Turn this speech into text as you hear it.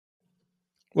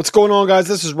What's going on, guys?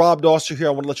 This is Rob Doster here.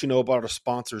 I want to let you know about our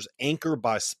sponsors, Anchor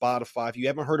by Spotify. If you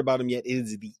haven't heard about them yet, it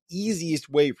is the easiest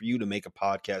way for you to make a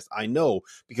podcast. I know,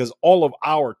 because all of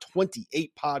our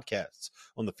 28 podcasts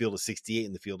on the Field of 68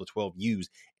 and the Field of 12 use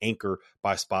Anchor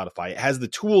by Spotify. It has the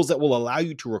tools that will allow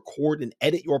you to record and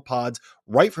edit your pods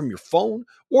right from your phone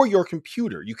or your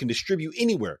computer. You can distribute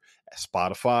anywhere.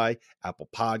 Spotify, Apple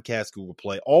Podcasts, Google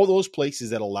Play, all those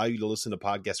places that allow you to listen to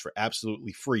podcasts for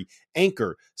absolutely free.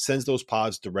 Anchor sends those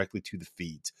pods directly to the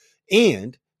feeds.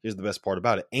 And here's the best part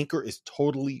about it. Anchor is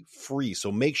totally free.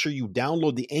 So make sure you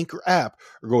download the Anchor app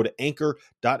or go to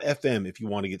anchor.fm if you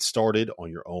want to get started on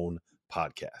your own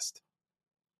podcast.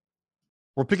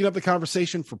 We're picking up the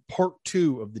conversation for part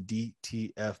 2 of the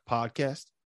DTF podcast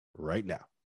right now.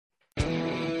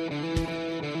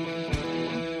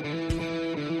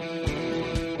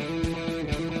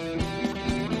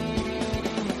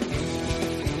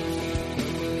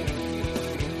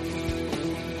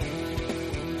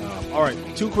 All right,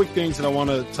 2 quick things that I want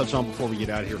to touch on before we get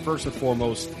out of here. First and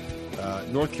foremost,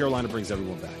 North Carolina brings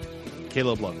everyone back.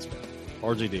 Caleb Love is back.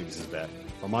 RJ Davis is back.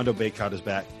 Armando Bacot is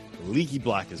back. Leaky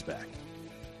Black is back.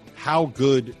 How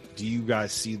good do you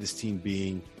guys see this team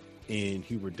being in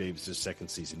Hubert Davis's second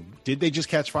season? Did they just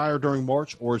catch fire during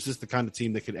March, or is this the kind of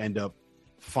team that could end up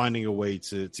finding a way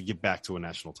to get back to a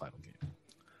national title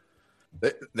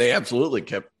game? They absolutely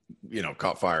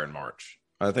caught fire in March.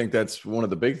 I think that's one of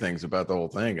the big things about the whole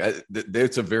thing.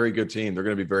 It's a very good team. They're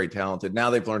going to be very talented. Now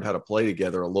they've learned how to play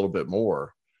together a little bit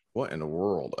more. What in the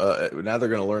world? Now they're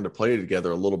going to learn to play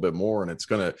together a little bit more, and it's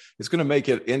going to make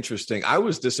it interesting. I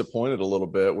was disappointed a little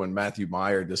bit when Matthew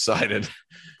Meyer decided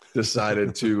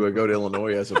to go to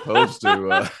Illinois as opposed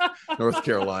to North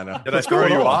Carolina. Did I throw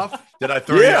you off? Did I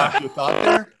throw you off your thought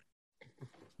there?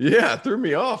 Yeah, it threw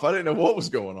me off. I didn't know what was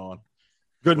going on.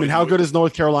 Goodman, how good is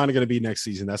North Carolina going to be next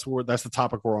season? That's the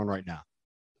topic we're on right now.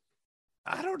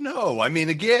 I don't know. I mean,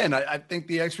 again, I think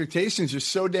the expectations are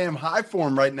so damn high for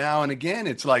him right now. And again,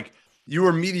 it's like you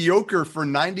were mediocre for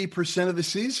 90% of the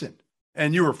season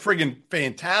and you were friggin'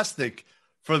 fantastic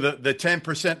for the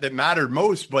 10% that mattered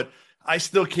most. But I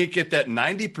still can't get that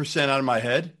 90% out of my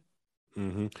head.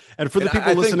 Mm-hmm. And for the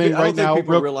people listening right now,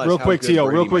 real quick,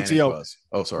 T.O.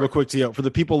 Oh, sorry. Real quick, T.O. For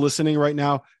the people listening right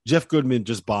now, Jeff Goodman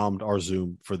just bombed our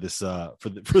Zoom for this for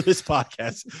this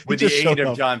podcast with the aid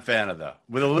of John Fanta, though,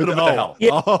 with a little bit of help.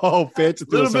 Oh, fancy!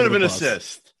 A little bit of an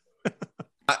assist.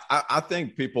 I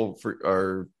think people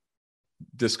are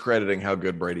discrediting how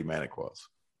good Brady Manick was.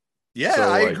 Yeah, so,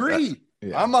 I agree.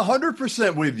 I'm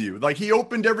 100% with you. Like, he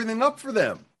opened everything up for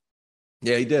them.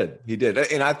 Yeah, he did.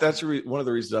 And that's one of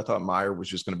the reasons I thought Meyer was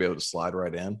just going to be able to slide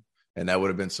right in. And that would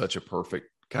have been such a perfect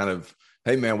kind of,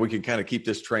 hey, man, we can kind of keep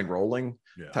this train rolling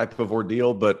type of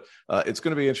ordeal. But it's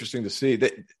going to be interesting to see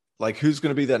that, like, who's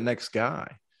going to be that next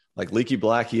guy? Like Leaky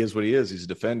Black, he is what he is. He's a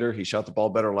defender. He shot the ball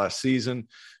better last season.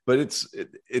 But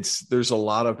there's a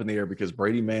lot up in the air because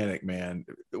Brady Manick, man,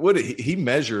 he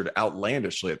measured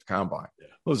outlandishly at the combine. Yeah.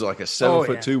 What was it, like a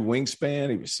 7'2"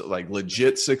 wingspan? He was like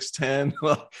legit 6'10".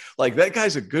 Like, that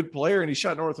guy's a good player, and he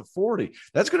shot north of 40.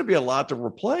 That's going to be a lot to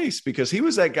replace because he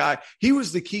was that guy. He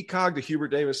was the key cog to Hubert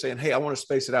Davis saying, hey, I want to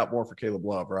space it out more for Caleb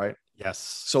Love, right? Yes.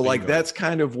 So, like, that's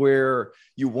kind of where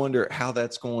you wonder how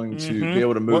that's going to be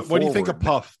able to move forward. What do you think of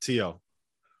Puff, T.O.?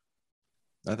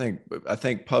 I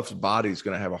think Puff's body's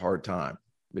going to have a hard time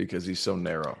because he's so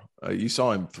narrow. You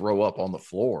saw him throw up on the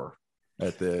floor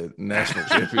at the national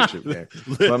championship game.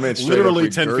 My man literally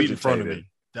 10 feet in front of me.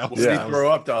 What did he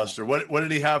throw up, Doster? What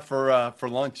did he have for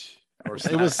lunch? Or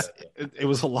it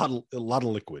was a lot of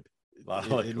liquid.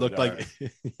 It looked like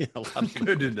a lot of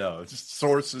good to know.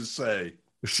 Sources say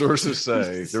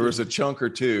there was a chunk or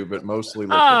two, but mostly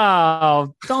liquid.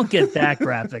 Oh, don't get that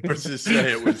graphic. Sources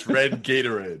say it was red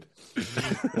Gatorade.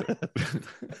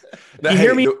 You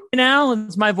hear me now?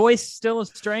 Is my voice still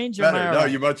strange? Better. No,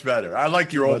 you're much better. I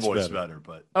like your old voice better,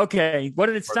 but okay. What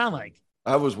did it sound like?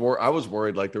 I was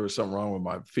worried like there was something wrong with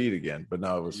my feet again, but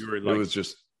no, it was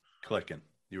just clicking.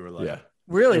 You were like,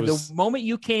 really? The moment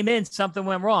you came in, something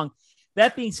went wrong.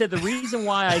 That being said, the reason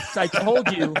why I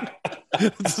told you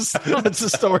that's the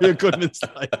story of Goodman's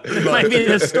life. It might be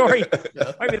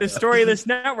the story of this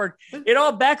network. It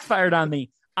all backfired on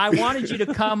me. I wanted you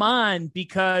to come on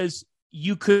because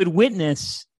you could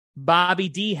witness Bobby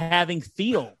D having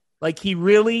feel. Like, he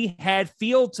really had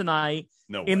feel tonight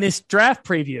in this draft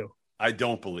preview. I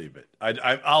don't believe it.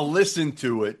 I'll listen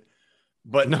to it.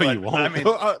 But no, you won't. I mean,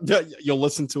 you'll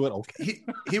listen to it. Okay.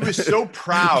 He was so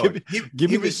proud.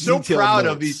 He was so proud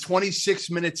of the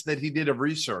 26 minutes that he did of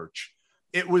research.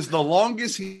 It was the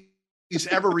longest he's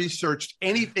ever researched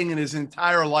anything in his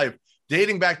entire life,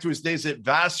 dating back to his days at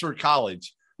Vassar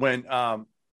College when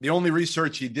the only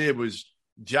research he did was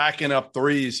jacking up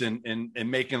threes and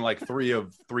making like 3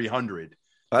 of 300.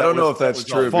 I don't know if that's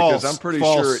true because I'm pretty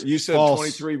sure you said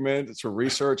 23 minutes for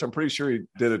research. I'm pretty sure he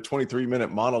did a 23-minute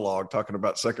monologue talking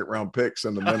about second-round picks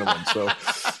and the minimum. So,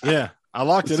 yeah, I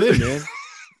locked it in, man.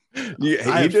 He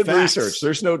did facts. Research.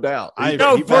 There's no doubt. He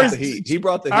brought the heat. He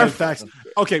brought the heat. Facts.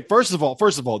 Okay, first of all,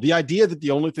 the idea that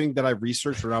the only thing that I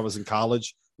researched when I was in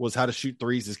college was how to shoot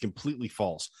threes is completely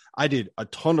false. I did a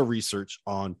ton of research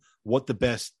on what the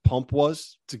best pump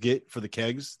was to get for the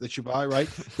kegs that you buy, right?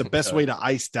 The best way to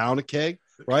ice down a keg,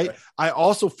 right? I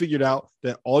also figured out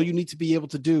that all you need to be able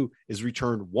to do is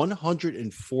return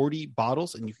 140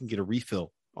 bottles and you can get a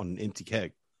refill on an empty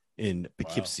keg in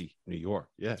Poughkeepsie, New York.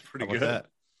 Yeah, it's pretty good.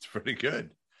 It's pretty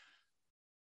good.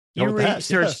 You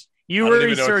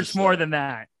researched more than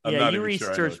that. Yeah, you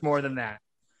researched more than that.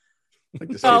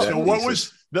 So what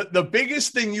was the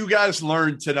biggest thing you guys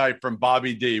learned tonight from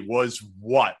Bobby D was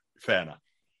what, Fana?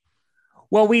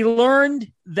 Well, we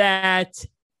learned that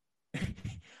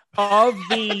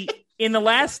in the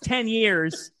last 10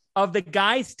 years of the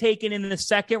guys taken in the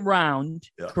second round,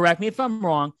 correct me if I'm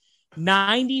wrong,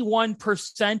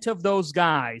 91% of those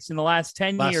guys in the last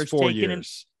 10 years taken in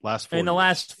the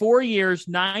last 4 years,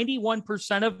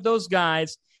 91% of those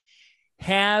guys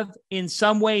have in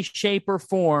some way, shape, or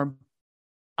form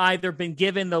either been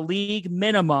given the league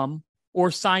minimum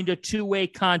or signed a two-way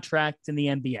contract in the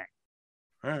NBA.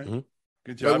 All right. Mm-hmm.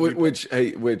 Good job. Which,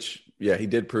 he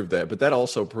did prove that. But that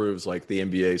also proves like the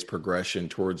NBA's progression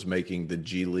towards making the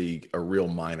G League a real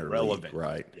minor league,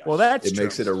 right? Yes. Well, it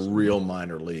makes it a real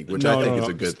minor league, which I think is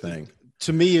a good thing.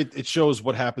 To me, it shows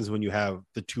what happens when you have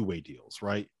the two-way deals,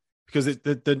 right? Because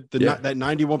that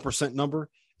 91% number.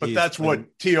 But that's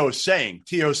what T.O.'s saying.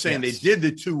 T.O.'s saying they did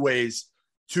the two ways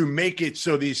to make it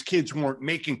so these kids weren't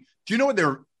making. Do you know what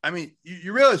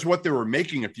you realize what they were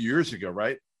making a few years ago,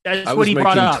 right? That's what he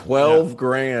brought up.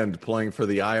 $12,000 playing for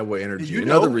the Iowa Energy.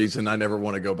 Another reason I never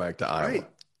want to go back to Iowa. Right.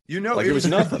 It was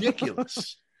nothing.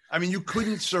 Ridiculous. I mean, you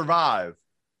couldn't survive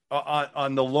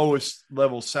on the lowest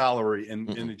level salary in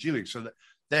the G League. So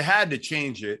they had to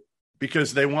change it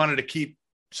because they wanted to keep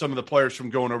some of the players from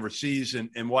going overseas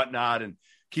and whatnot and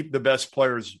keep the best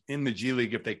players in the G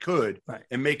League if they could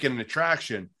and make it an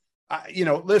attraction.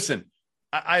 Listen,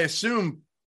 I assume,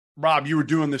 Rob, you were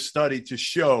doing this study to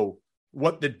show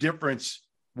what the difference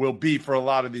will be for a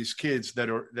lot of these kids that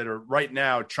are right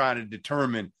now trying to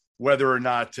determine whether or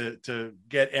not to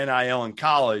get NIL in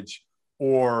college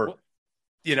or,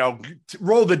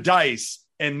 roll the dice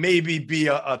and maybe be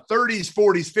a 30s,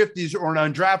 40s, 50s, or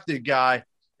an undrafted guy.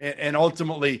 And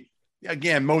ultimately,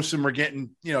 again, most of them are getting,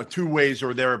 two ways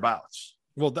or thereabouts.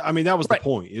 Well, I mean, that was the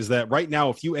point, is that right now,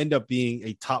 if you end up being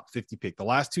a top 50 pick, the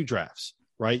last two drafts,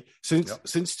 right?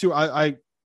 I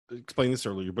explained this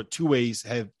earlier, but two ways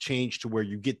have changed to where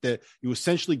you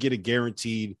essentially get a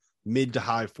guaranteed mid to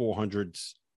high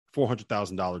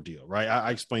 $400,000 deal, right? I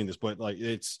explained this, but like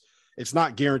it's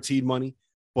not guaranteed money,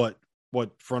 but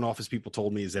what front office people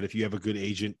told me is that if you have a good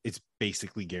agent, it's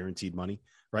basically guaranteed money,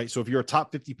 right? So if you're a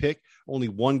top 50 pick, only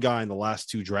one guy in the last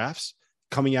two drafts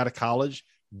coming out of college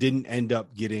didn't end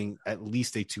up getting at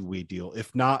least a two-way deal,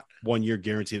 if not 1 year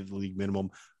guaranteed at the league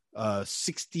minimum.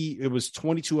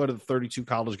 22 out of the 32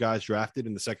 college guys drafted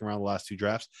in the second round of the last two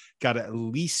drafts got at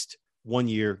least 1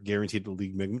 year guaranteed the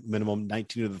league minimum.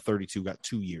 19 of the 32 got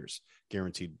 2 years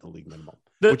guaranteed the league minimum,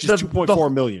 which is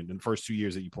 $2.4 million in the first 2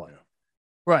 years that you play.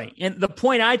 Right. And the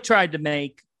point I tried to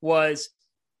make was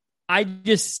I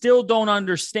just still don't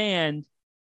understand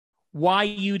why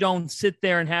you don't sit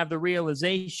there and have the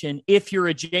realization, if you're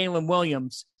a Jalen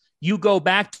Williams, you go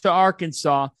back to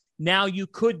Arkansas. Now you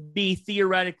could be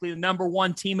theoretically the number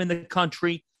one team in the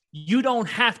country. You don't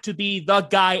have to be the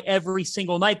guy every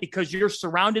single night because you're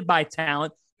surrounded by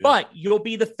talent, but you'll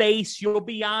be the face. You'll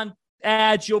be on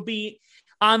ads. You'll be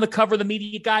on the cover of the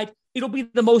media guide. It'll be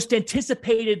the most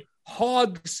anticipated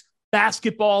Hogs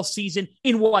basketball season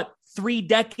in 3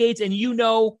 decades. And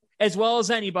as well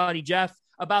as anybody, Jeff,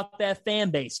 about that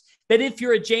fan base, that if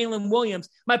you're a Jalen Williams,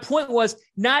 my point was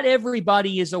not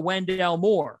everybody is a Wendell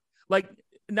Moore. Like,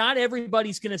 not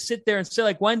everybody's going to sit there and say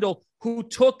like Wendell, who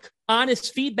took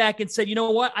honest feedback and said, you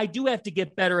know what, I do have to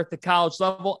get better at the college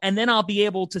level. And then I'll be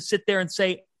able to sit there and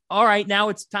say, all right, now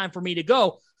it's time for me to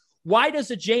go. Why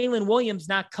does a Jalen Williams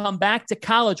not come back to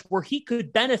college where he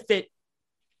could benefit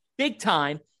big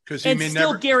time and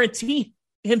still guarantee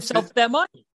himself that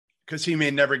money? Because he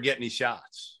may never get any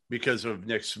shots because of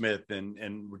Nick Smith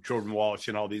and Jordan Walsh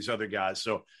and all these other guys.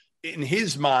 So in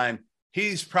his mind,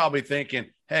 he's probably thinking,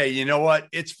 hey, you know what?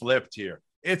 It's flipped here.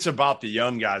 It's about the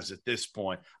young guys at this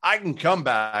point. I can come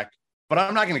back, but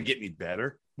I'm not going to get any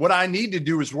better. What I need to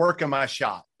do is work on my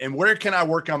shot. And where can I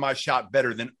work on my shot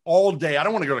better than all day? I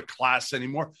don't want to go to class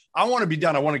anymore. I want to be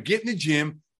done. I want to get in the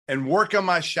gym and work on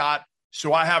my shot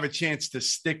so I have a chance to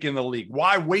stick in the league.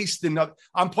 Why waste another?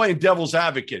 I'm playing devil's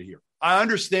advocate here. I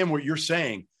understand what you're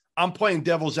saying. I'm playing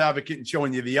devil's advocate and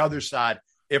showing you the other side.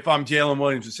 If I'm Jalen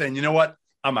Williams and saying, you know what?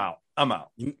 I'm out.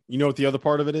 You know what the other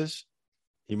part of it is?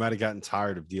 He might have gotten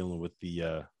tired of dealing with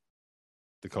the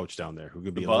coach down there who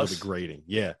could be a little bit grating.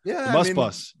 Yeah. The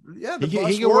bus. Yeah.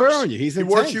 He can wear on you. He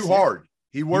works you hard.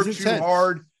 He works you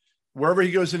hard. Wherever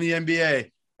he goes in the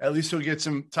NBA, at least he'll get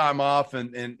some time off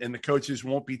and the coaches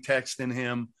won't be texting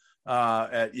him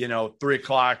at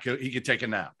 3:00. He could take a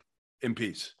nap in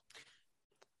peace.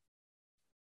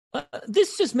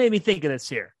 This just made me think of this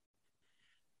here.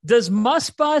 Does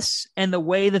Musbus and the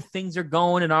way that things are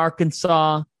going in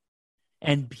Arkansas,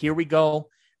 and here we go,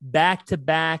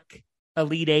 back-to-back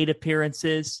Elite Eight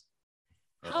appearances,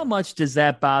 how much does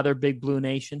that bother Big Blue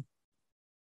Nation?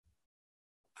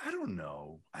 I don't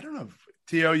know.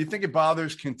 Theo, you think it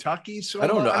bothers Kentucky so I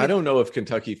don't know. much? I don't know if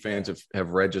Kentucky fans have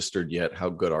registered yet how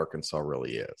good Arkansas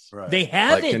really is. Right. They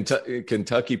haven't. Like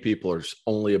Kentucky people are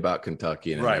only about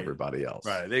Kentucky and everybody else.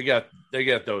 Right. They got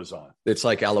those on. It's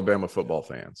like Alabama football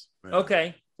fans. Right.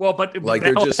 Okay. Well, but like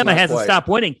Alabama hasn't stopped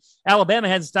winning. Alabama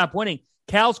hasn't stopped winning.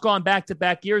 Cal's gone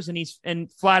back-to-back years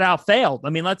and flat out failed. I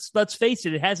mean, let's face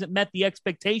it. It hasn't met the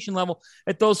expectation level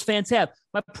that those fans have.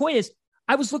 My point is,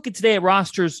 I was looking today at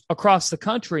rosters across the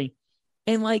country,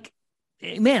 and like,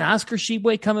 man, Oscar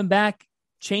Tshiebwe coming back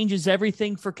changes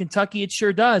everything for Kentucky. It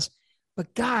sure does.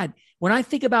 But God, when I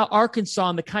think about Arkansas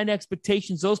and the kind of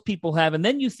expectations those people have, and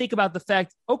then you think about the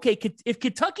fact, okay, if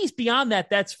Kentucky's beyond that,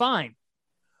 that's fine.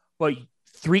 But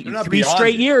three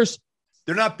straight years.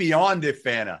 They're not beyond it,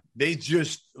 Fana. They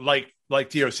just, like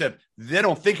Theo said, they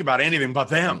don't think about anything but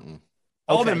them. Mm-mm.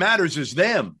 All that matters is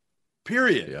them,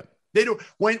 period. Yeah. They don't,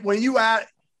 when you add,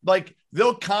 like,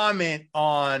 they'll comment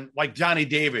on, like, Johnny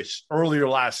Davis earlier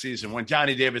last season when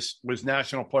Johnny Davis was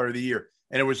National Player of the Year.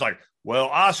 And it was like, well,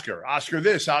 Oscar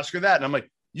this, Oscar that. And I'm like,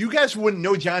 you guys wouldn't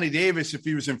know Johnny Davis if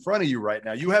he was in front of you right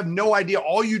now. You have no idea.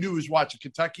 All you do is watch a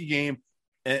Kentucky game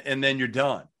and then you're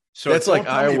done. So that's like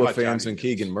Iowa fans and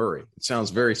Keegan Murray. It sounds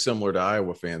very similar to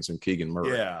Iowa fans and Keegan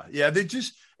Murray. Yeah. They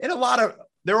just, and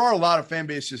there are a lot of fan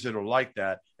bases that are like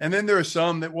that. And then there are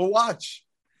some that will watch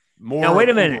more. Now, wait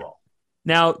a minute.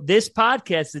 Now, this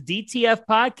podcast, the DTF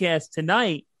podcast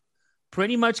tonight,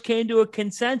 pretty much came to a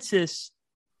consensus.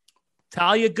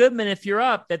 Talia Goodman, if you're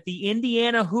up, that the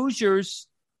Indiana Hoosiers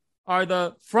are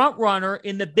the front runner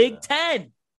in the Big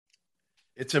Ten.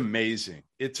 It's amazing.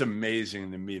 It's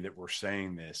amazing to me that we're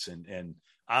saying this, and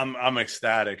I'm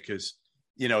ecstatic because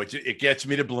it gets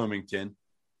me to Bloomington,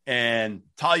 and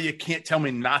Talia can't tell me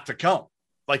not to come.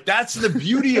 Like, that's the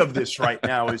beauty of this right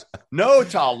now is no,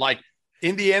 Tal, like,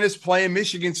 Indiana's playing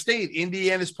Michigan State,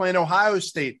 Indiana's playing Ohio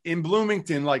State in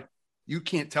Bloomington. Like, you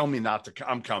can't tell me not to.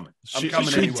 I'm coming. I'm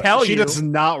coming anyway. She does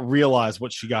not realize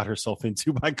what she got herself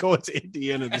into by going to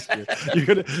Indiana this year.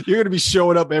 You're gonna be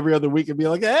showing up every other week and be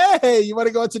like, "Hey, you want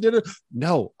to go out to dinner?"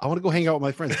 No, I want to go hang out with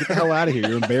my friends. Get the hell out of here!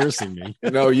 You're embarrassing me.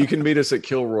 No, you can meet us at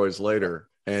Kilroy's later,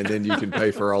 and then you can pay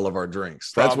for all of our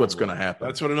drinks. That's what's going to happen.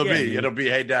 That's what it'll be. It'll be,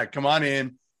 hey, Dad, come on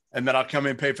in, and then I'll come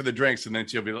in and pay for the drinks, and then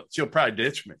she'll probably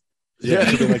ditch me.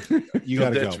 Yeah, like, you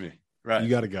got to go. Me. Right. You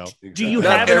got to go. Exactly. Do you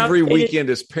Not have every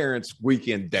weekend is parents'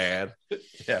 weekend, Dad?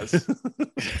 Yes.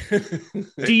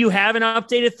 Do you have an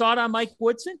updated thought on Mike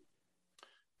Woodson?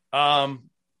 I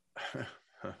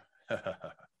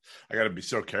got to be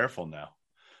so careful now.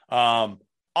 All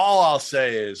I'll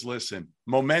say is, listen,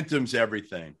 momentum's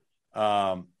everything.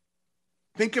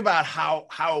 Think about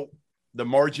how the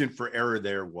margin for error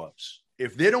there was.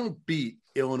 If they don't beat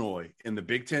Illinois in the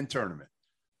Big Ten tournament,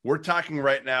 we're talking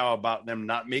right now about them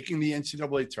not making the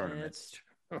NCAA tournament.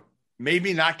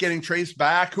 Maybe not getting Trace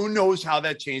back. Who knows how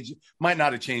that changes? Might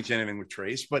not have changed anything with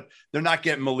Trace, but they're not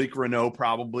getting Malik Reneau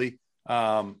probably.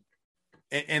 And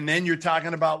then you're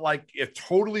talking about like a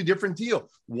totally different deal.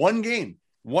 One game.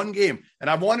 And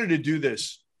I wanted to do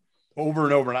this over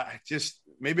and over. And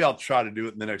maybe I'll try to do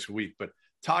it in the next week, but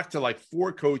talk to like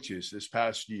 4 coaches this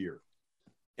past year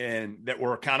and that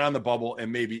were kind of on the bubble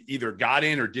and maybe either got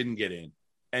in or didn't get in.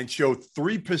 And show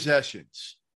 3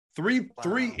 possessions, three,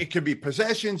 it could be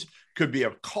possessions, could be a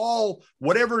call,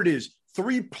 whatever it is,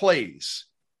 3 plays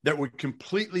that would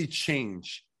completely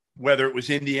change whether it was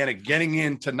Indiana getting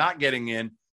in to not getting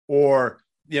in or,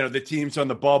 the teams on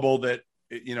the bubble that,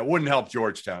 wouldn't help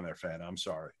Georgetown there, fan. I'm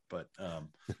sorry, but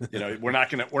we're not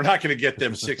going to get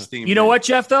them 16. You know what,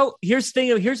 Jeff, though? Here's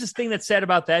the thing that's said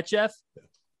about that, Jeff.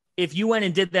 If you went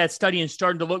and did that study and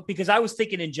started to look, because I was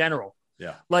thinking in general,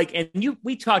 Yeah. Like, and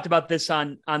we talked about this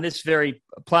on this very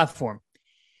platform,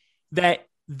 that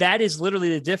is literally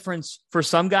the difference for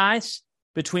some guys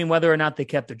between whether or not they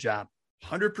kept their job.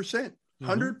 100%.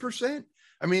 100%.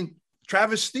 I mean,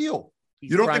 Travis Steele,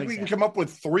 He's you don't prime think we can example. come up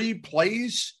with 3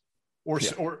 plays or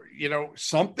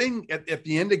something at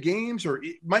the end of games, or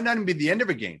it might not even be the end of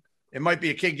a game. It might be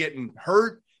a kid getting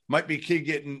hurt, might be a kid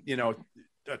getting,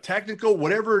 a technical,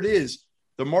 whatever it is.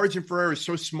 The margin for error is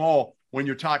so small when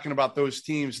you're talking about those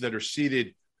teams that are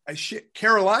seeded.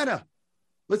 Carolina.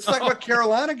 Let's talk about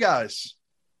Carolina guys.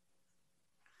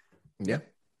 Yeah.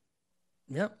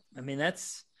 Yep. I mean,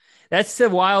 that's the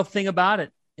wild thing about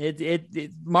it.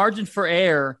 It margin for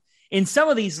error in some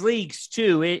of these leagues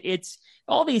too. It's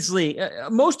all these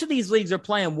most of these leagues are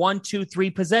playing 1, 2, 3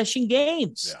 possession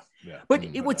games. Yeah. But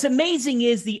what's amazing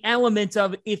is the element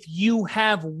of if you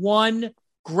have one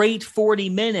great 40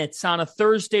 minutes on a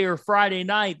Thursday or Friday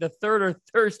night, the third or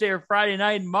Thursday or Friday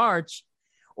night in March,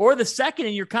 or the second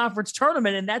in your conference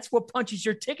tournament, and that's what punches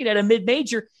your ticket at a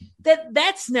mid-major,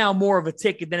 that's now more of a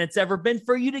ticket than it's ever been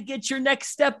for you to get your next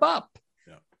step up.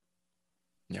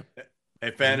 Yeah.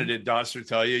 Hey, Fanta, did Doster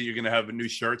tell you you're going to have new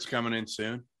shirts coming in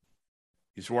soon?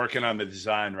 He's working on the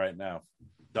design right now.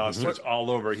 Doster's all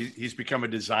over. He's become a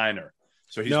designer.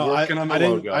 So he's working on the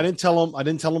logo. I didn't tell him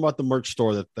about the merch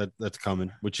store that's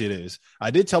coming, which it is.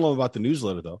 I did tell him about the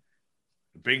newsletter though.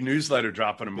 Big newsletter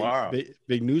dropping tomorrow.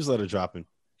 Big newsletter dropping.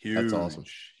 Huge. That's awesome.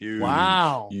 Huge.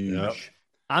 Wow. Huge. Yep.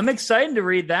 I'm excited to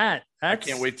read that. I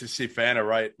can't wait to see Fanta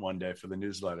write one day for the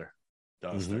newsletter.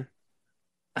 Doster.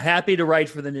 Happy to write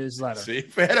for the newsletter. See,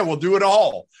 Fanta will do it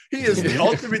all. He is the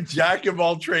ultimate jack of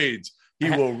all trades. He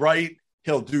will write.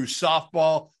 He'll do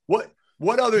softball.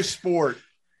 What other sport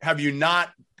have you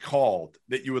not called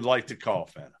that you would like to call,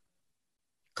 Fanta?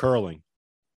 Curling.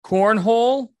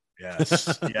 Cornhole.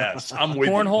 Yes. I'm with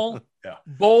Cornhole. you. Yeah.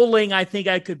 Bowling, I think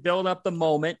I could build up the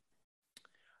moment.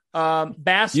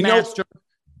 Bassmaster.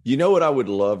 You know what I would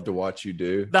love to watch you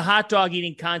do? The hot dog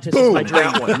eating contest. Boom, Is my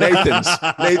that one.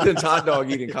 Nathan's hot dog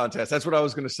eating contest. That's what I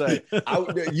was going to say.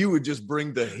 You would just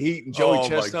bring the heat, and Joey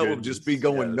Chestnut would just be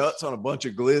going nuts on a bunch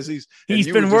of glizzies. He's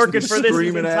been working for this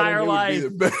his entire life.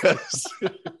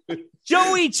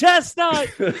 Joey Chestnut,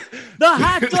 the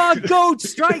hot dog goat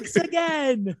strikes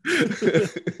again.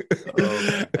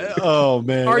 Oh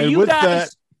man! Are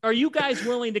you guys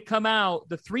willing to come out,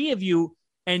 the three of you,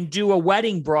 and do a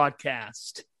wedding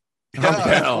broadcast?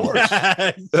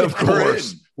 Of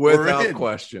course, without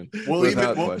question.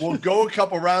 We'll go a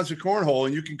couple rounds of cornhole,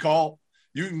 and you can call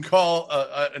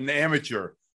an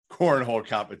amateur cornhole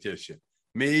competition.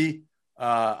 Me,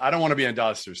 I don't want to be on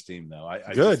Doster's team though.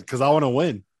 Good, because I want to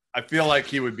win. I feel like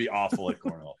he would be awful at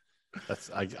cornhole.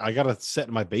 I got a set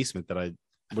in my basement that what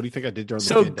do you think I did during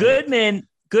so the pandemic?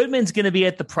 Goodman's going to be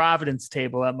at the Providence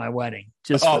table at my wedding.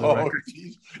 Just for the record.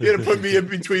 Geez. You're going to put me in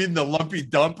between the lumpy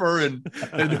dumper and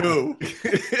who?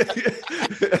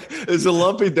 It's a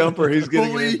lumpy dumper. He's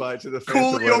getting an invite to the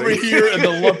Cooley over here and the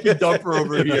lumpy dumper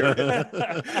over here.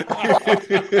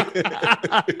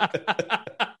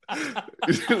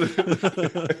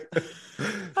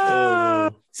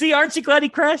 See, aren't you glad he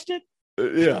crashed it?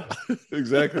 Yeah,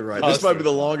 exactly right. This might be the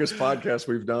longest podcast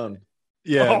we've done.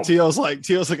 Yeah, Tio's like,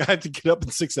 I have to get up in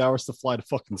 6 hours to fly to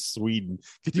fucking Sweden.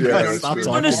 Can you guys stop talking?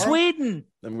 Going to Sweden.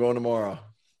 I'm going tomorrow.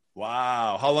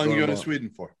 Wow. How long are you going to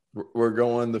Sweden for? We're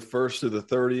going the 1st to the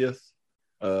 30th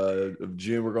of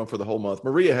June. We're going for the whole month.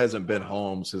 Maria hasn't been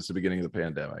home since the beginning of the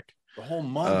pandemic. The whole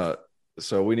month?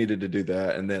 So we needed to do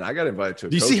that. And then I got invited to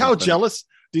Do you see how jealous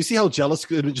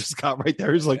Goodman just got right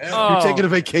there? He's like, you're taking a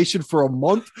vacation for a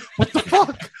month? What the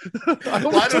fuck?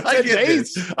 Why did I get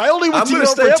this? I only went to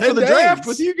stay up for the draft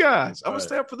with you. you guys. I'm going to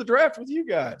stay up for the draft with you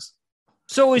guys.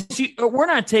 So we're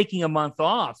not taking a month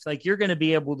off. Like, you're going to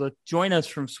be able to join us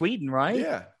from Sweden,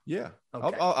 right? Yeah.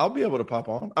 Okay. I'll be able to pop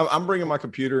on. I'm bringing my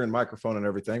computer and microphone and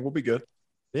everything. We'll be good.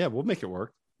 Yeah, we'll make it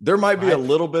work. There might be a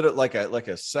little bit of like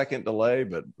a second delay,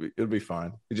 but it'll be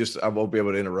fine. I won't be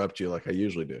able to interrupt you like I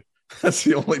usually do. That's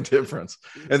the only difference.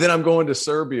 And then I'm going to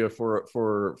Serbia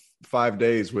for 5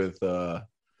 days with for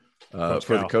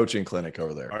the coaching clinic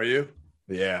over there. Are you?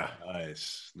 Yeah.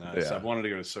 Nice. Yeah. I've wanted to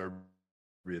go to Serbia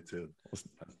too.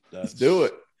 Let's do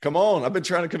it. Come on. I've been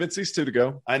trying to convince these two to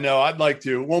go. I know. I'd like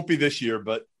to. It won't be this year,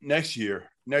 but next year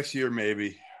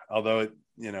maybe. Although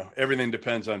everything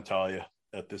depends on Talia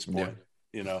at this point.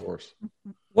 Of course.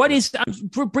 What is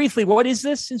briefly? What is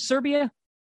this in Serbia?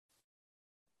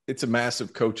 It's a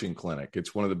massive coaching clinic.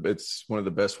 It's one of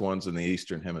the best ones in the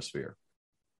Eastern Hemisphere.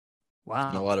 Wow.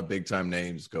 And a lot of big time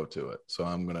names go to it. So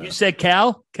I'm gonna. You said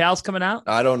Cal's coming out?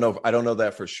 I don't know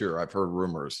that for sure. I've heard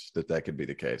rumors that could be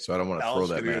the case. So I don't want to throw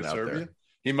that man out there.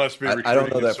 He must be. I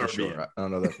don't know that for Serbian. sure. I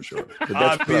don't know that for sure. But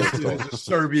that's Obviously, there's a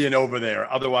Serbian over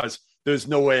there. Otherwise, there's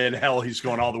no way in hell he's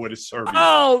going all the way to Serbia.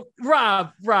 Oh,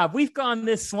 Rob, we've gone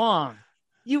this long.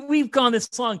 We've gone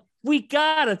this long. We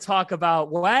got to talk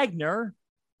about Wagner.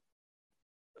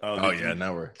 Oh yeah,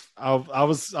 now we're. I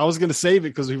was going to save it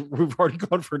because we've already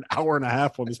gone for an hour and a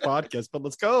half on this podcast. But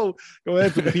let's go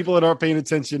ahead for the people that aren't paying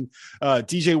attention.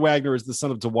 DJ Wagner is the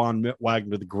son of Dewan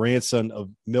Wagner, the grandson of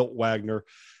Milt Wagner.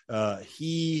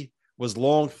 He was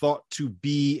long thought to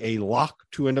be a lock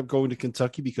to end up going to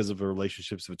Kentucky because of the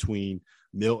relationships between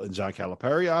Milt and John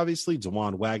Calipari. Obviously,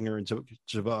 Dewan Wagner and John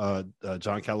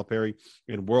Calipari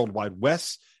in World Wide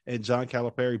West and John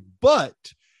Calipari, but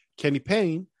Kenny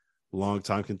Payne,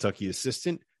 longtime Kentucky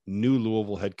assistant, new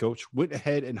Louisville head coach, went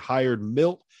ahead and hired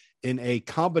Milt in a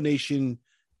combination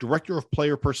director of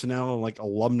player personnel and like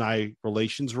alumni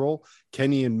relations role.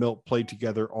 Kenny and Milt played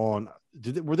together on,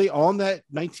 were they on that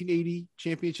 1980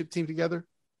 championship team together?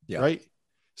 Yeah. Right.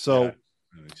 So Yeah,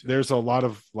 there's a lot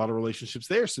of relationships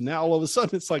there. So now all of a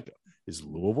sudden it's like, is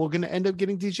Louisville going to end up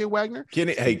getting DJ Wagner?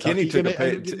 Kenny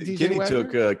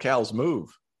took Cal's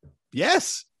move.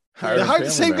 Yes. Hired they hired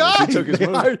the same guy. He took his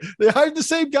move. They hired the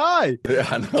same guy. Yeah,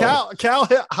 I know. Cal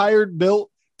hired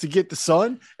Milt to get the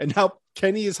son, and now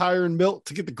Kenny is hiring Milt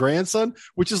to get the grandson,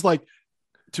 which is like,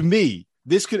 to me,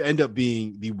 this could end up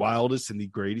being the wildest and the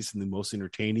greatest and the most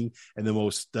entertaining and the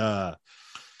most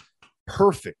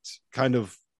perfect kind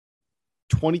of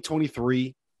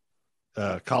 2023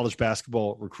 college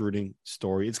basketball recruiting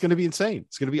story. It's going to be insane.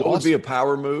 It's going to be What awesome. would be a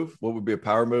power move? What would be a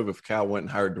power move if Cal went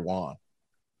and hired Dewan?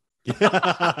 Like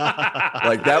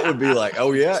that would be like,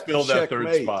 oh yeah, Spill that third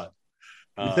checkmate. spot.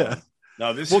 Yeah.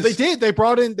 No, this Well, is, they did. They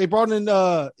brought in.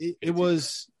 It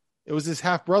was his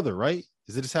half brother, right?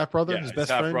 Is it his half brother? yeah, his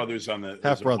best half friend. brother's on the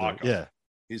Half is a brother. walk-on. Yeah,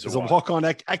 He's he's a a walk on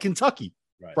at Kentucky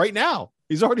right now.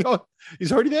 He's already on.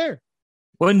 He's already there.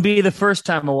 Wouldn't be the first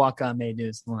time a walk-on made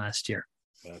news in the last year.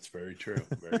 That's very true.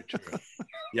 Very true.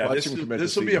 Yeah, Watch him commit to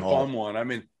this will be a Seton Hall. fun one. I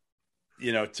mean,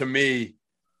 to me,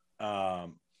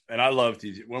 and I loved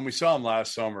DJ. When we saw him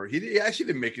last summer, he actually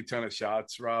didn't make a ton of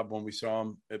shots, Rob, when we saw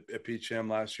him at Peach Jam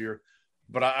last year.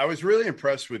 But I was really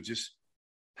impressed with just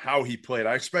how he played.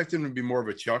 I expected him to be more of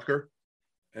a chucker.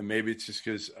 And maybe it's just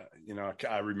because,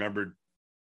 I remembered,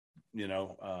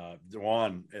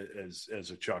 Dewan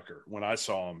as a chucker. When I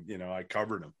saw him, I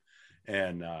covered him.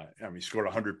 And, he scored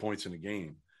 100 points in a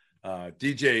game.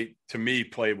 DJ, to me,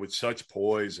 played with such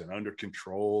poise and under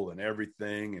control and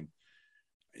everything. And,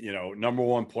 number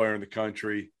one player in the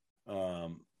country.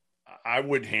 I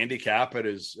would handicap it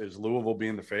as Louisville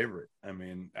being the favorite. I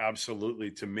mean,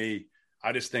 absolutely. To me,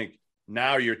 I just think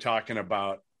now you're talking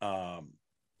about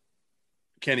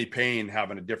Kenny Payne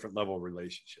having a different level of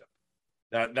relationship.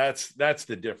 That's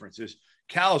the difference. Is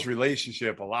Cal's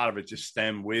relationship, a lot of it just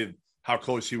stemmed with how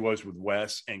close he was with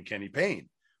Wes and Kenny Payne.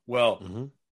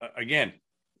 Well, again,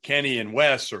 Kenny and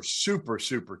Wes are super,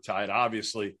 super tight.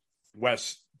 Obviously,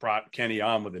 Wes brought Kenny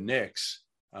on with the Knicks.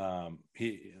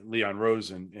 Leon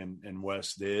Rose and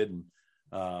Wes did. And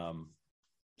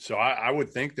so I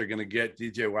would think they're going to get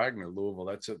DJ Wagner,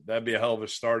 Louisville. That'd be a hell of a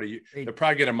start. They'll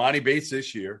probably get Imani Bates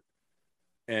this year.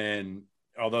 And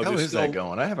although how is that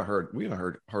going? We haven't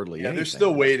heard hardly anything. They're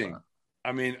still waiting.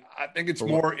 I mean, I think it's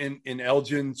more in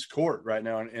Elgin's court right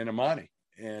now in Imani.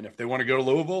 And if they want to go to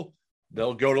Louisville,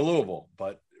 they'll go to Louisville.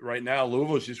 But right now,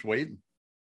 Louisville's just waiting.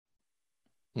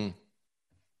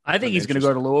 I think he's going to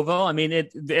go to Louisville. I mean,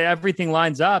 everything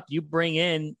lines up. You bring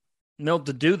in Milt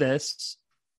to do this.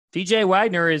 DJ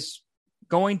Wagner is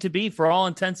going to be, for all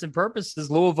intents and purposes,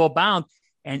 Louisville bound,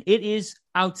 and it is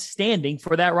outstanding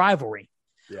for that rivalry.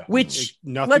 Yeah. Which,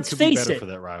 Nothing let's could face be better it, for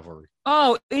that rivalry.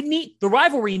 Oh, the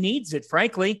rivalry needs it,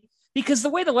 frankly, because the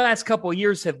way the last couple of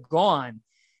years have gone,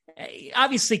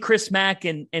 obviously Chris Mack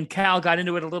and Cal got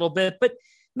into it a little bit, but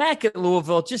Mack at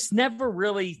Louisville just never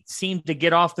really seemed to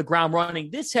get off the ground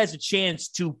running. This has a chance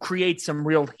to create some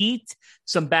real heat,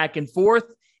 some back and forth.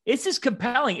 It's just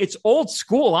compelling. It's old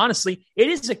school, honestly. It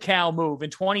is a Cal move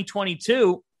in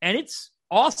 2022, and it's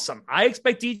awesome. I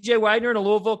expect DJ Wagner in a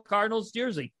Louisville Cardinals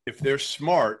jersey. If they're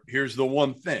smart, here's the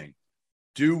one thing.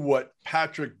 Do what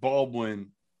Patrick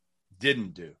Baldwin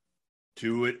didn't do.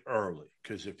 Do it early.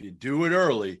 Because if you do it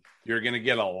early, you're going to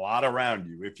get a lot around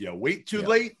you. If you wait too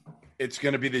late, it's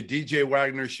going to be the DJ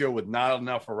Wagner show with not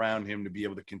enough around him to be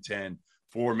able to contend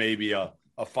for maybe a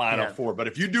Final Four. But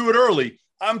if you do it early,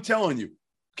 I'm telling you,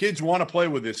 kids want to play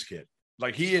with this kid.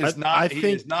 Like he is not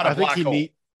a black hole.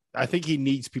 I think he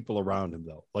needs people around him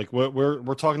though. Like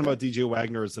we're talking about DJ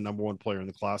Wagner as the number one player in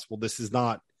the class. Well, this is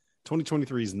not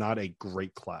 2023 is not a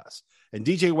great class. And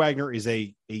DJ Wagner is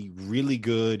a really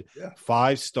good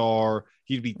 5-star.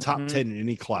 He'd be top 10 in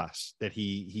any class that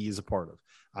he is a part of.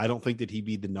 I don't think that he'd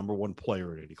be the number one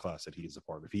player in any class that he is a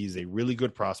part of. He's a really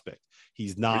good prospect.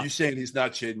 He's not. Are you saying he's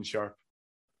not Shaedon Sharpe?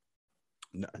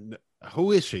 No,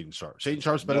 who is Shaedon Sharpe? Shaedon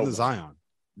Sharpe's better than Zion.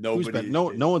 Nobody.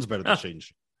 No one's better than Shaedon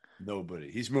Sharpe. Nobody.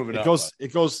 He's moving up.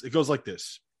 It goes like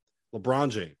this. LeBron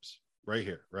James right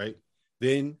here, right?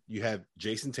 Then you have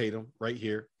Jason Tatum right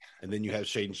here, and then you have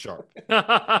Shaedon Sharpe.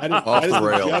 Off the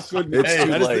rails. It's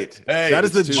too late. That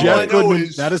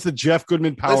is the Jeff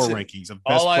Goodman power rankings of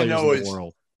best players in the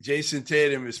world. Jason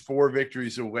Tatum is 4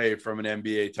 victories away from an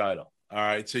NBA title. All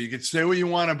right, so you can say what you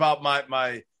want about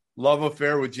my love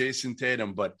affair with Jason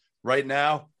Tatum, but right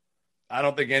now, I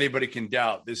don't think anybody can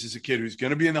doubt this is a kid who's going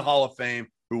to be in the Hall of Fame.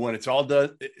 Who, when it's all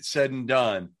said and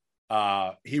done,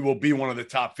 he will be one of the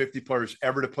top 50 players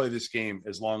ever to play this game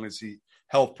as long as he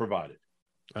health provided.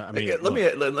 I mean, let me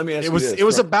ask you this. It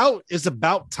was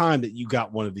about time that you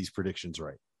got one of these predictions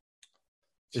right.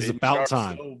 It's about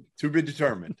time. To be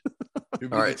determined. All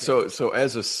right. So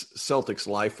as a Celtics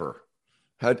lifer,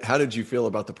 how did you feel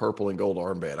about the purple and gold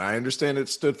armband? I understand it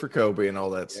stood for Kobe and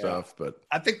all that stuff, but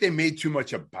I think they made too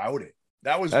much about it.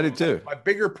 I did too. My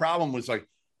bigger problem was like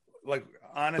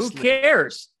honestly,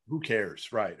 who cares?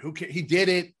 Right. He did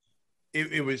it.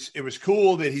 It was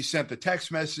cool that he sent the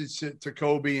text message to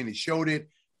Kobe and he showed it,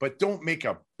 but don't make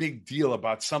a big deal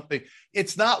about something.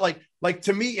 It's not like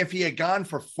to me, if he had gone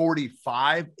for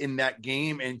 45 in that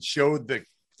game and showed the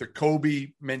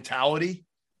Kobe mentality,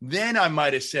 then I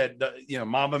might have said,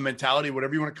 Mamba mentality,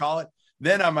 whatever you want to call it.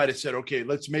 Then I might have said, okay,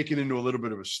 let's make it into a little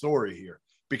bit of a story here,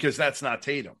 because that's not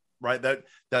Tatum, right?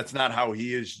 That's not how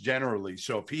he is generally.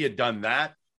 So if he had done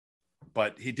that,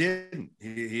 but he didn't,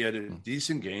 he had a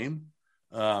decent game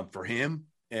for him.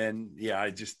 And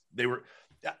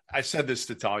I said this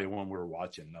to Talia when we were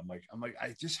watching. I'm like,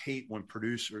 I just hate when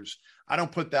producers, I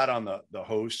don't put that on the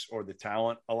hosts or the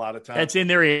talent a lot of times. That's in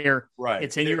their ear. Right.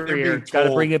 It's in your ear. Got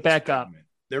to bring it back up.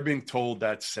 They're being told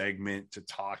that segment to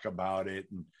talk about it.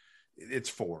 And it's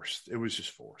forced. It was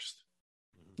just forced.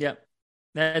 Yeah.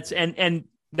 And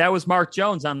that was Mark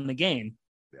Jones on the game.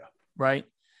 Yeah. Right.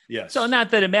 Yes. So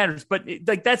not that it matters, but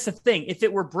that's the thing. If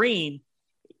it were Breen,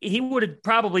 he would have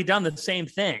probably done the same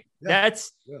thing. Yeah.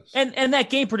 And that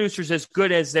game producer is as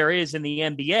good as there is in the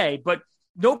NBA, but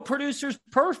no producer's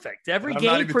perfect. I'm not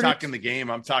even talking the game.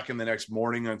 I'm talking the next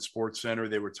morning on SportsCenter.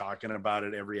 They were talking about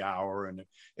it every hour, and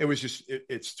it was just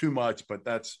it's too much. But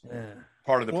that's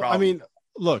part of the problem. I mean,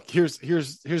 look, here's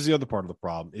the other part of the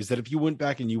problem is that if you went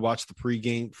back and you watched the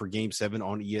pregame for Game 7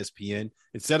 on ESPN,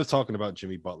 instead of talking about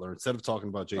Jimmy Butler, instead of talking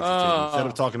about Jason Tatum, instead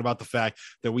of talking about the fact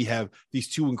that we have these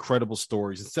 2 incredible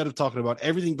stories, instead of talking about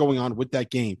everything going on with that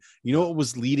game, you know what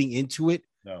was leading into it?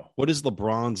 No. What is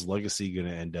LeBron's legacy going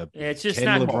to end up? Yeah, it's just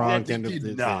not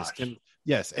LeBron.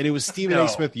 Yes, and it was Stephen A.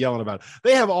 Smith yelling about it.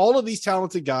 They have all of these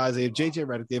talented guys. They have JJ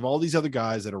Redick. They have all these other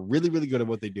guys that are really, really good at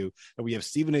what they do. And we have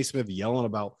Stephen A. Smith yelling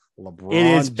about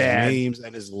LeBron James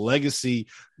and his legacy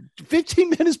 15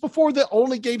 minutes before the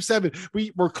only Game 7.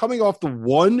 We're coming off the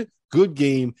one good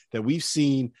game that we've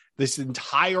seen this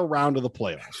entire round of the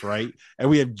playoffs, right? And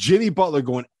we have Jimmy Butler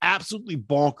going absolutely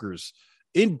bonkers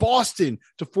in Boston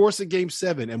to force a Game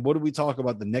 7. And what do we talk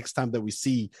about the next time that we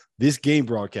see this game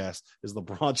broadcast is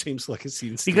LeBron James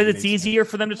legacy? Because it's easier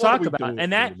for them to talk about.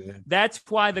 And that's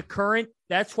why the current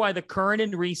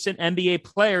and recent NBA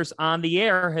players on the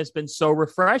air has been so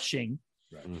refreshing.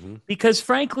 Right. Mm-hmm. Because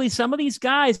frankly, some of these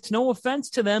guys, no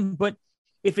offense to them, but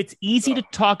if it's easy to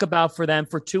talk about for them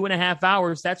for 2.5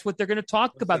 hours, that's what they're going to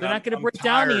talk about. They're not going to break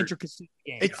down the intricacies of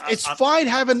the game. It's fine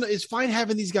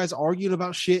having these guys arguing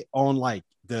about shit on like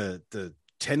the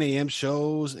 10 a.m.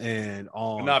 shows and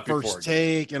on First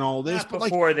Take and all this. But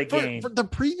before the game. For the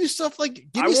previous stuff, like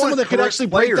give me someone that could actually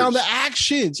break down the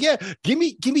actions. Yeah. Give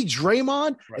me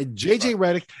Draymond and JJ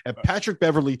Redick and Patrick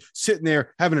Beverly sitting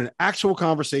there having an actual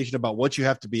conversation about what you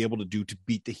have to be able to do to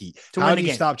beat the Heat. How do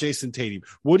you stop Jason Tatum?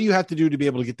 What do you have to do to be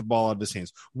able to get the ball out of his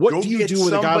hands? What do you do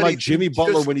with a guy like Jimmy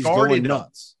Butler when he's going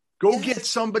nuts? Go get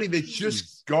somebody that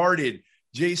just guarded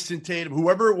Jason Tatum,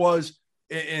 whoever it was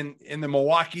in the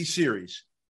Milwaukee series.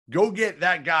 Go get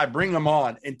that guy, bring him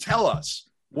on, and tell us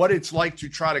what it's like to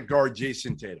try to guard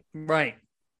Jason Tatum. Right.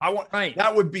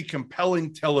 That would be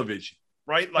compelling television,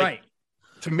 right? Like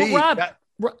to me, Rob,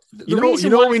 you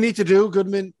know what we need to do,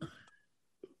 Goodman?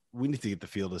 We need to get the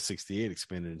field of 68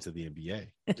 expanded into the NBA.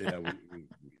 Yeah,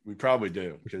 we probably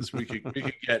do, because we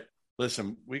could get.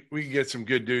 Listen, we could get some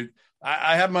good dude.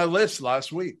 I had my list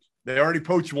last week. They already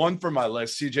poached one from my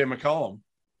list, CJ McCollum.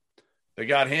 They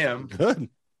got him. Good.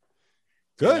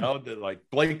 Good. You know, like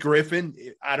Blake Griffin.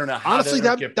 I don't know how. Honestly,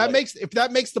 that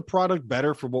makes the product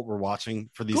better for what we're watching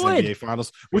for these NBA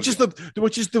finals, which is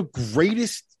the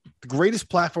greatest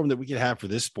platform that we can have for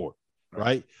this sport.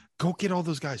 Right? Go get all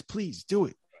those guys, please do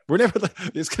it. We're never.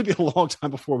 It's going to be a long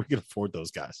time before we can afford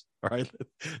those guys. All right,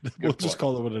 we'll just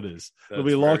call it what it is. It'll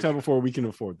be a long time before we can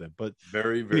afford them. But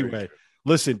very, very. Anyway,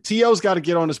 listen, T.O.'s got to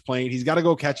get on his plane. He's got to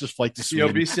go catch his flight to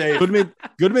Sweden. Be safe.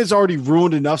 Goodman's already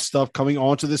ruined enough stuff coming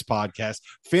onto this podcast.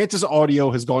 Fanta's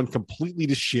audio has gone completely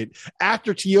to shit.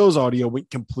 After T.O.'s audio went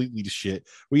completely to shit,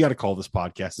 we got to call this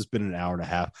podcast. It's been an hour and a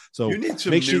half. So you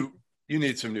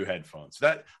need some new headphones.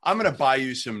 That I'm going to buy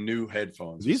you some new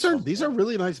headphones. These are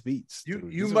really nice Beats.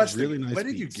 You must really nice. Where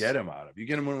did you get them out of? You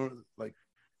get them like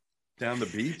down the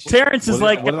beach? Terrence is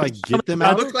what did I get them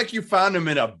out? It looked like you found them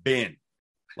in a bin.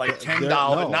 Like $10,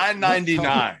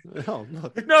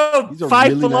 $9.99. No, these are Five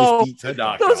really Below.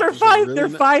 Nice Those are five. They're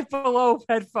Five Below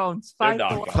headphones. Five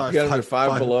Below. You got them at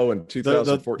Five Below in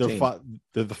 2014.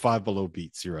 They're the Five Below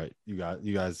Beats. You're right. You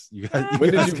guys.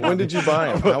 When did you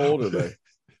buy them? How old are they?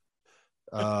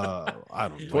 I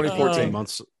don't know.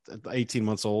 2014 18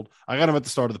 months old. I got them at the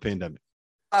start of the pandemic.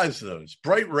 How's those?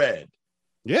 Bright red.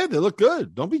 Yeah, they look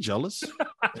good. Don't be jealous.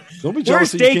 Don't be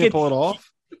jealous that you can't pull it off.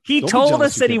 He told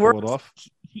us that he worked.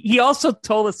 He also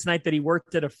told us tonight that he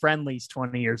worked at a Friendly's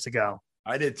 20 years ago.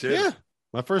 I did too. Yeah,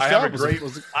 my first job I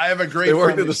have a great. They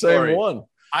worked at the same one.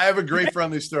 I have a great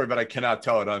Friendly story, but I cannot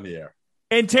tell it on the air.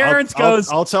 And Terrence goes,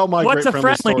 I'll tell my "What's great a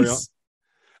Friendly story.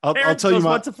 I'll tell you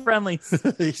what's a Friendly's.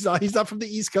 He's not from the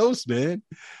East Coast, man.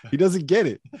 He doesn't get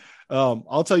it.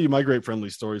 I'll tell you my great Friendly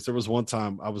stories. There was one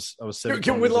time I was 17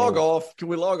 Can we log off? Can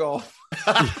we log off?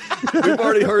 We've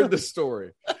already heard this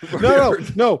story.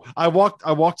 No. I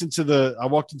walked into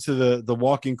the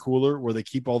walk-in cooler where they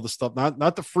keep all the stuff,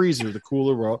 not the freezer, the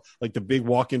cooler, where like the big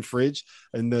walk-in fridge,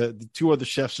 and the two other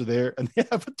chefs are there, and they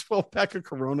have a 12-pack of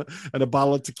Corona and a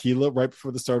bottle of tequila right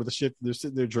before the start of the shift. They're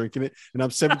sitting there drinking it, and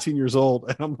I'm 17 years old,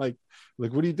 and I'm like,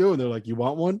 what are you doing? They're like, you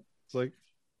want one? It's like,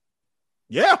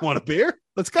 yeah, I want a beer.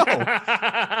 Let's go. That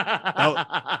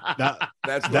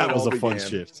was a fun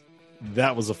shift.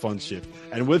 That was a fun shift.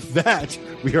 And with that,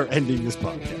 we are ending this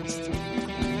podcast.